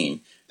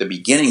campaign, the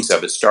beginnings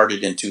of it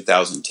started in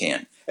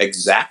 2010,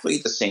 exactly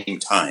the same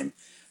time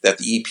that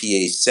the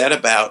EPA set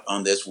about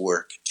on this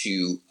work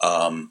to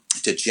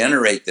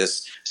generate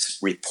this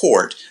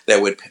report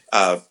that would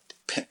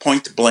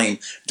point the blame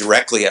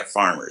directly at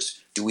farmers.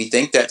 Do we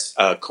think that's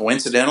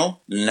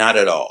coincidental? Not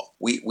at all.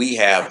 We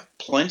have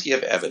plenty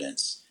of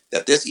evidence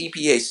that this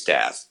EPA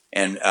staff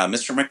and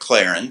Mr.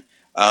 McLaren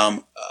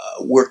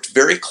worked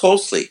very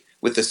closely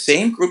with the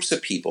same groups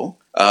of people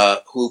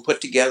who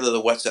put together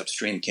the What's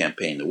Upstream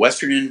campaign, the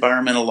Western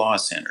Environmental Law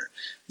Center,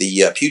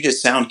 the Puget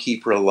Sound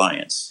Keeper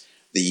Alliance,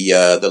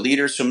 the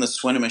leaders from the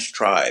Swinomish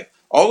tribe,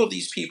 all of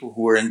these people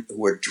who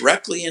are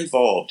directly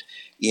involved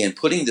in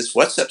putting this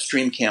What's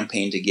Upstream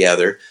campaign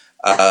together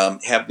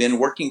have been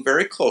working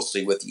very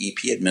closely with the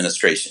EP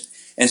administration.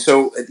 And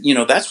so,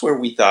 that's where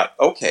we thought,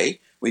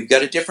 okay, we've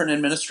got a different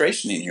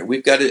administration in here.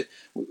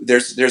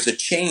 There's a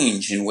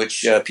change in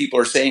which people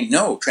are saying,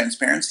 no,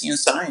 transparency in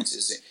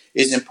science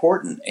is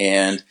important.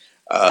 And,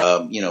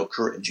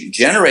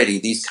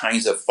 generating these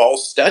kinds of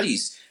false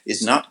studies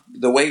is not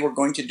the way we're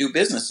going to do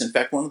business. In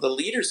fact, one of the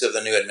leaders of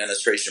the new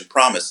administration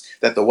promised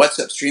that the What's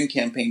Upstream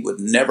campaign would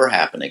never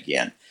happen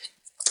again.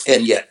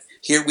 And yet,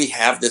 here we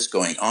have this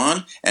going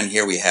on, and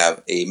here we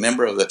have a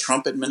member of the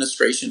Trump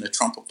administration, a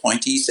Trump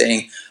appointee,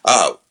 saying,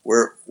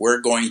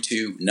 we're going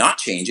to not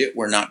change it,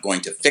 we're not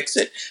going to fix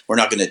it, we're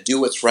not going to do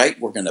what's right,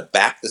 we're going to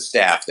back the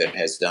staff that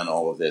has done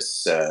all of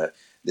this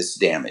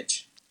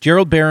damage.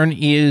 Gerald Barron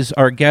is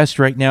our guest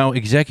right now,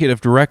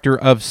 Executive Director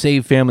of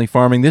Save Family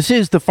Farming. This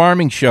is The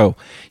Farming Show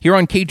here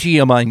on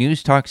KGMI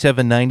News Talk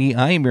 790.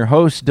 I am your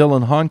host,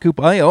 Dylan Honcoop.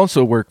 I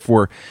also work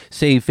for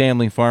Save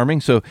Family Farming.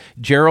 So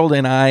Gerald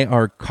and I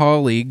are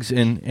colleagues,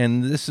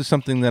 and this is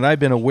something that I've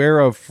been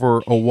aware of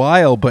for a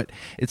while. But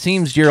it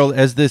seems, Gerald,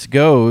 as this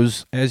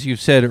goes, as you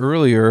said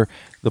earlier,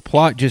 the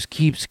plot just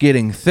keeps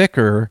getting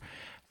thicker.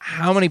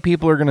 How many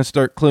people are going to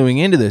start cluing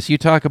into this? You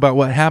talk about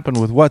what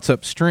happened with What's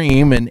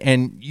Upstream,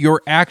 and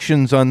your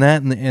actions on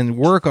that and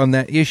work on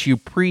that issue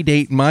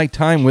predate my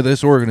time with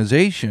this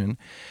organization.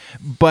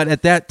 But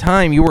at that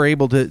time, you were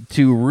able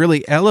to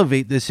really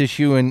elevate this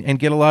issue and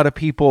get a lot of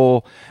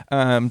people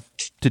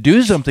to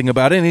do something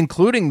about it,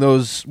 including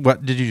those,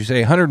 what did you say,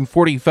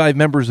 145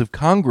 members of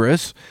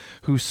Congress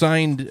who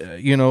signed,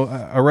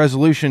 a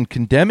resolution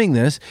condemning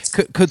this.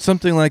 Could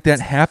something like that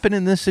happen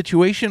in this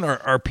situation?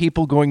 Are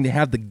people going to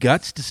have the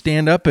guts to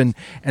stand up and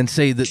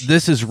say that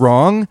this is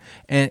wrong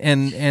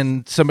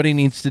and somebody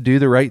needs to do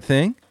the right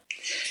thing?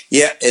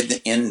 Yeah,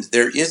 and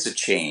there is a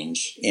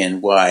change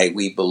in why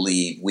we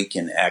believe we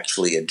can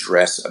actually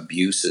address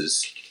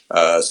abuses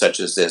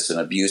such as this, an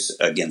abuse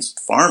against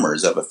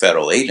farmers of a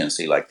federal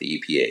agency like the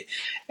EPA.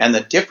 And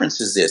the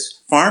difference is this: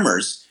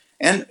 farmers,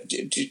 and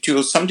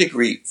to some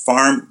degree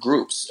farm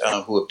groups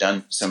who have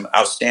done some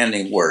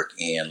outstanding work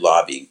in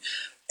lobbying,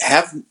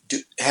 have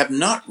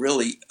not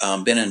really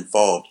been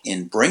involved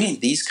in bringing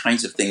these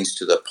kinds of things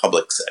to the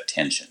public's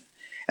attention.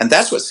 And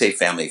that's what Save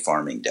Family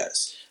Farming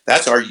does.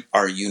 That's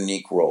our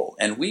unique role.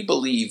 And we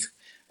believe,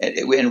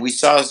 and we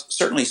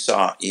certainly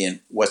saw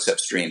in What's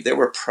Upstream, there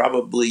were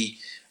probably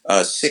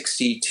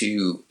 60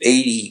 to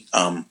 80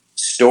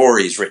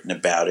 stories written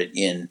about it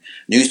in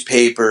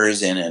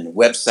newspapers and in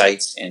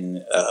websites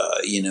and,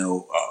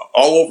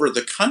 all over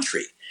the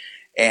country.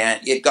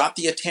 And it got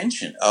the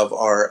attention of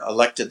our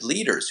elected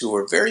leaders who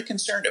were very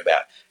concerned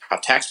about how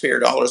taxpayer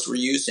dollars were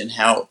used and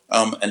how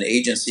an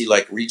agency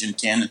like Region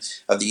 10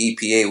 of the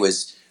EPA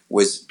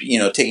was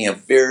taking a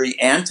very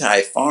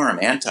anti-farm,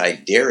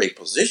 anti-dairy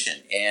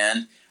position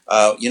and,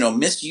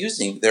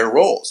 misusing their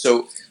role.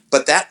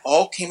 But that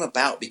all came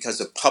about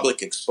because of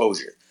public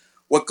exposure.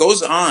 What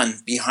goes on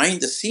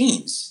behind the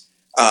scenes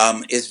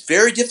is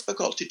very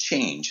difficult to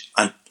change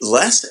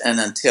unless and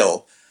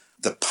until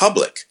the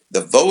public,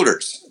 the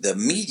voters, the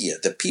media,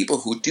 the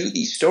people who do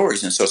these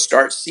stories, and so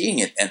start seeing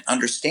it and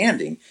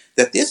understanding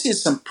that this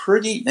is some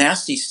pretty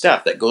nasty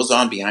stuff that goes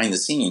on behind the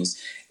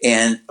scenes,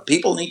 and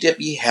people need to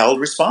be held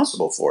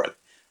responsible for it.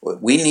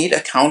 We need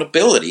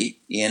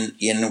accountability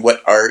in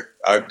what our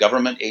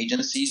government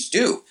agencies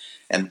do.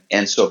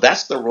 And so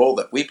that's the role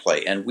that we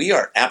play. And we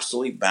are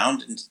absolutely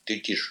bound and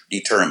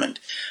determined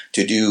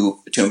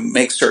to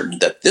make certain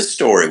that this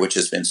story, which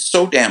has been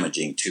so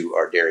damaging to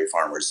our dairy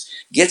farmers,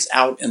 gets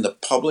out in the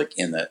public,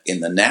 in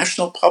the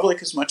national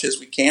public as much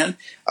as we can,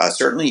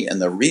 certainly in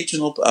the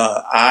regional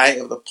eye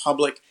of the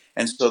public,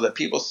 and so that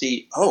people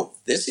see,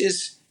 this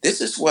is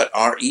what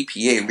our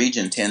EPA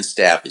Region 10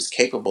 staff is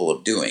capable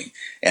of doing,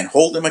 and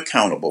hold them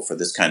accountable for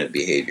this kind of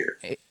behavior.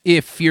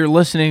 If you're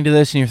listening to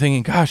this and you're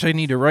thinking, gosh, I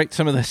need to write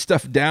some of this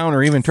stuff down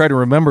or even try to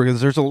remember,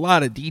 because there's a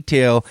lot of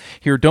detail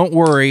here, don't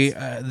worry.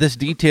 This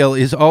detail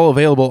is all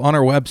available on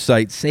our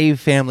website,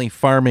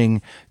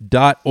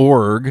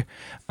 savefamilyfarming.org.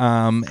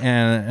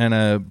 And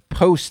a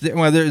post,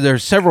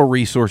 there's several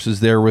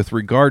resources there with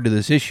regard to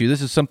this issue.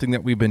 This is something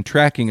that we've been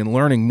tracking and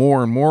learning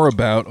more and more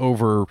about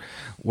over,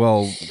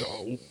 well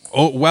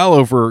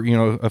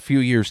over a few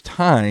years'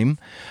 time.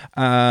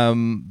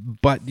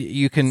 But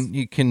you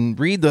can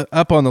read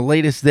up on the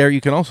latest there.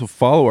 You can also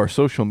follow our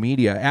social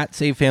media at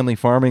Save Family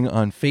Farming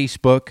on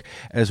Facebook,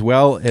 as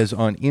well as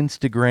on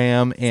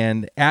Instagram,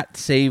 and at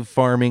Save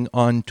Farming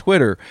on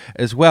Twitter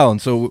as well. And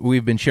so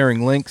we've been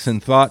sharing links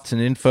and thoughts and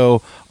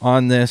info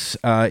on this this.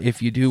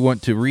 If you do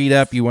want to read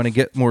up, you want to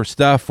get more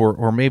stuff,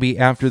 or maybe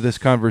after this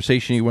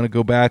conversation, you want to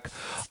go back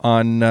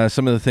on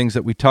some of the things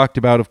that we talked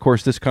about. Of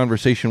course, this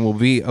conversation will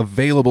be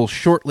available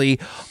shortly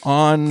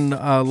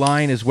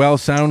online as well.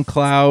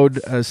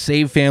 SoundCloud,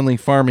 Save Family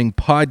Farming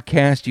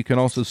Podcast. You can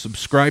also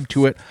subscribe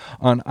to it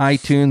on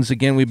iTunes.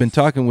 Again, we've been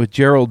talking with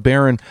Gerald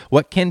Barron.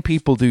 What can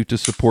people do to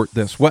support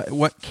this?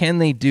 What can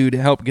they do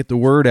to help get the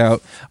word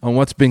out on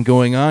what's been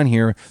going on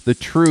here, the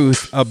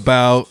truth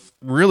about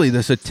really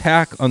this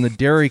attack on the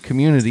dairy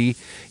community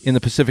in the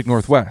Pacific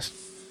Northwest?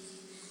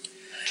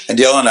 And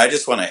Dylan, I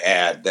just want to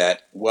add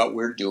that what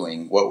we're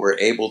doing, what we're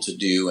able to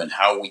do, and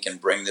how we can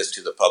bring this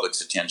to the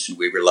public's attention,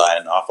 we rely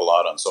an awful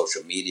lot on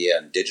social media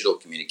and digital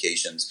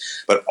communications.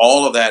 But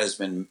all of that has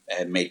been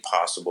made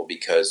possible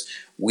because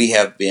we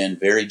have been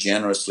very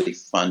generously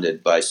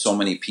funded by so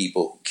many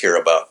people who care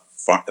about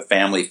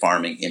family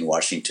farming in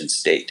Washington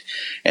State.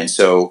 And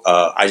so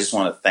I just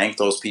want to thank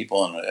those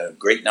people, and a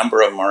great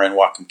number of them are in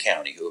Whatcom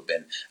County who have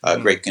been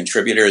great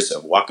contributors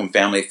of Whatcom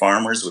Family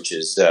Farmers, which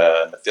is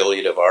an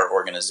affiliate of our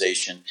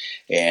organization.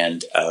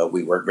 And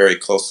we work very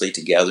closely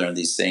together on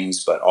these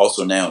things, but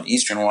also now in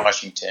Eastern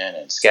Washington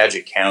and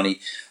Skagit County,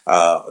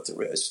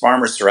 as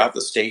farmers throughout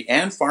the state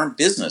and farm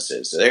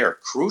businesses. They are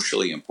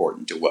crucially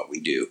important to what we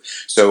do.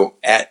 So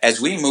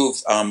as we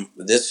move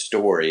this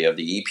story of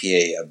the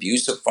EPA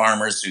abuse of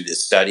farmers through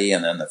this study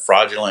and then the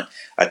fraudulent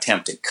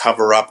attempt to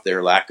cover up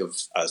their lack of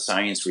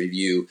science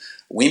review,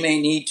 we may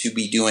need to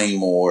be doing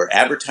more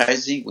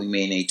advertising. We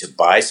may need to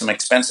buy some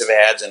expensive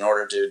ads in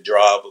order to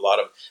draw a lot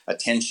of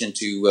attention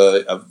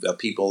to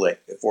people,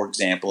 like, for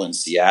example, in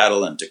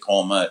Seattle and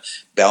Tacoma,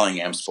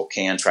 Bellingham,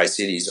 Spokane,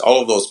 Tri-Cities,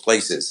 all of those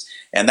places.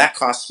 And that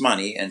costs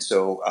money. And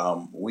so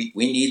we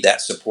need that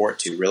support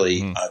to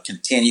really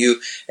continue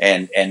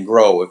and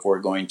grow if we're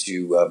going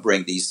to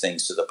bring these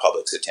things to the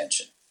public's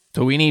attention.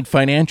 So we need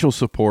financial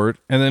support,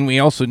 and then we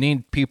also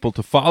need people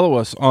to follow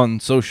us on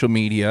social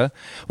media.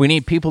 We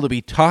need people to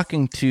be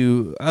talking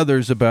to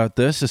others about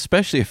this,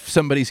 especially if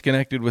somebody's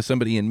connected with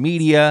somebody in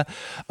media,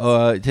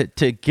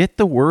 to get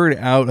the word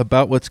out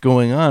about what's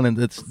going on, and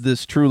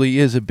this truly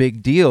is a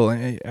big deal.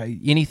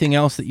 Anything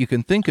else that you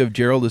can think of,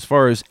 Gerald, as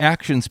far as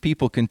actions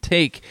people can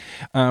take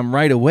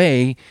right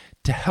away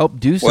to help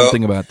do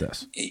something about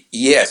this?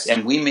 Yes,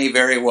 and we may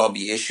very well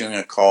be issuing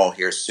a call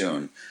here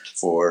soon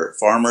for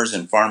farmers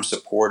and farm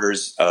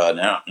supporters,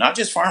 now not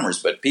just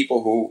farmers, but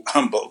people who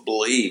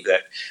believe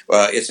that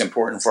it's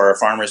important for our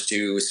farmers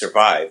to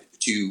survive,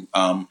 to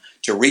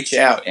reach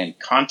out and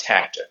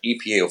contact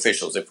EPA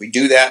officials. If we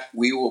do that,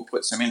 we will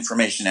put some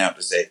information out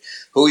to say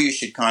who you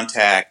should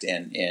contact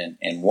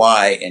and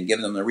why, and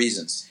give them the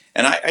reasons.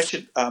 And I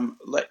should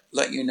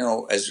let you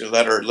know,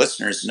 let our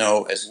listeners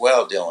know as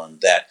well,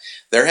 Dylan, that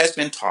there has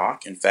been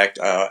talk, in fact,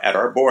 at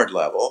our board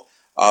level,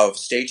 of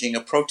staging a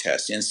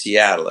protest in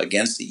Seattle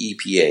against the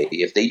EPA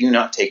if they do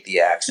not take the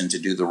action to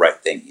do the right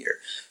thing here.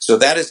 So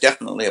that is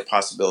definitely a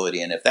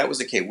possibility. And if that was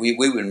the case, we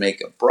would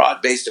make a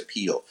broad-based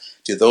appeal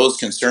to those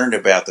concerned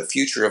about the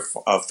future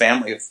of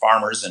family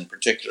farmers, and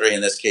particularly in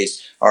this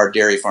case, our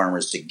dairy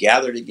farmers, to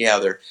gather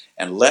together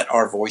and let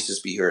our voices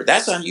be heard.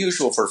 That's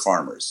unusual for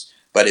farmers,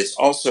 but it's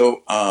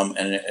also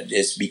and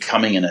it's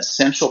becoming an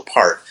essential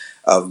part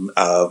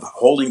of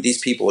holding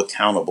these people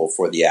accountable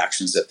for the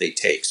actions that they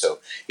take. So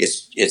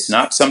it's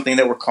not something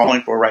that we're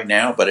calling for right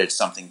now, but it's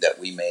something that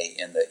we may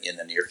in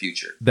the near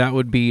future. That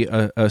would be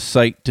a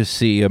sight to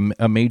see,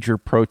 a major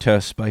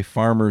protest by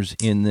farmers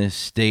in this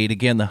state.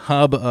 Again, the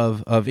hub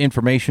of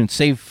information,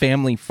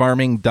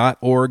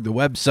 savefamilyfarming.org, the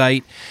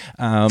website,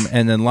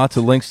 and then lots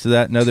of links to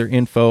that and other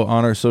info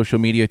on our social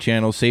media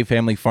channels, Save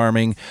Family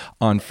Farming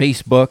on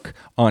Facebook,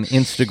 on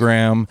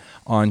Instagram,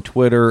 on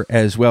Twitter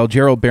as well.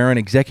 Gerald Barron,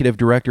 Executive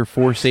Director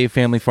for Save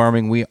Family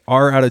Farming. We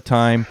are out of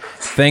time.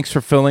 Thanks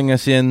for filling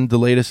us in the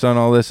latest on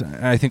all this.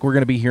 I think we're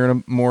going to be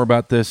hearing more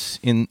about this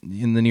in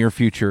the near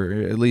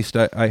future. At least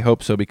I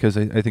hope so, because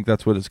I think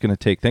that's what it's going to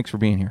take. Thanks for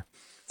being here.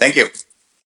 Thank you.